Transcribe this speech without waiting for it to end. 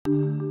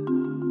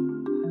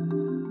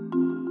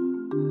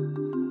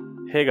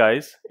Hey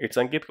guys, it's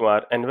Ankit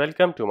Kumar and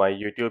welcome to my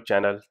YouTube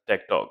channel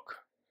Tech Talk.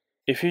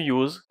 If you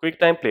use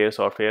QuickTime Player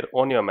software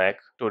on your Mac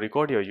to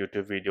record your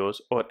YouTube videos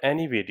or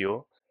any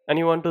video and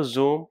you want to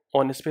zoom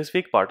on a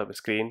specific part of the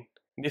screen,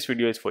 this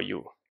video is for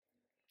you.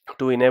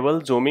 To enable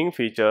zooming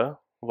feature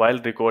while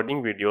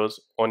recording videos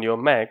on your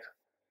Mac,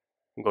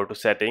 go to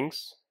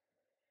Settings,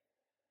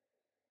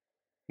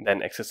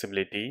 then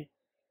Accessibility,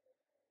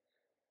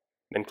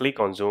 then click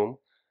on Zoom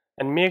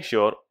and make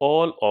sure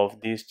all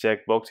of these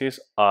checkboxes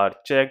are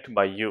checked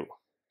by you.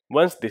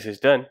 Once this is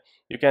done,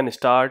 you can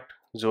start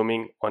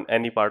zooming on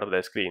any part of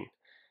the screen.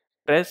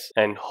 Press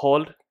and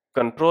hold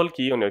Ctrl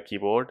key on your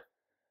keyboard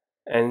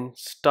and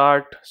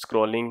start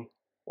scrolling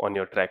on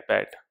your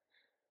trackpad.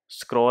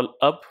 Scroll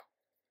up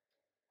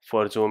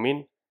for zoom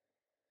in,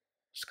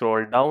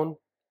 scroll down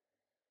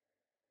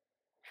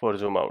for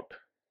zoom out.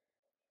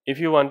 If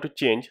you want to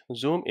change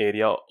zoom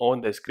area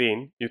on the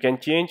screen, you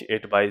can change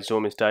it by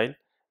zoom style.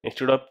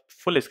 Instead of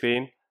full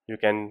screen, you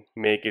can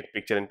make it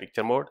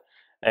picture-in-picture mode.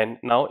 And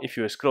now if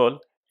you scroll,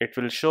 it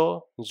will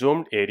show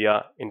zoomed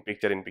area in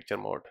picture-in-picture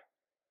mode.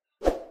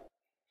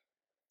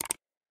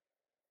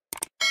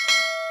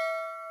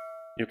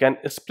 You can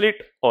split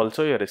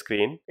also your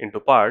screen into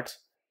parts,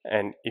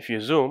 and if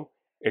you zoom,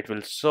 it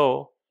will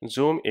show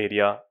zoom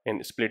area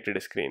in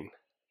splitted screen.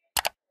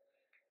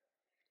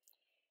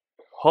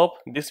 Hope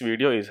this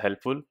video is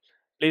helpful.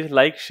 Please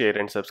like, share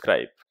and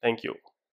subscribe. Thank you.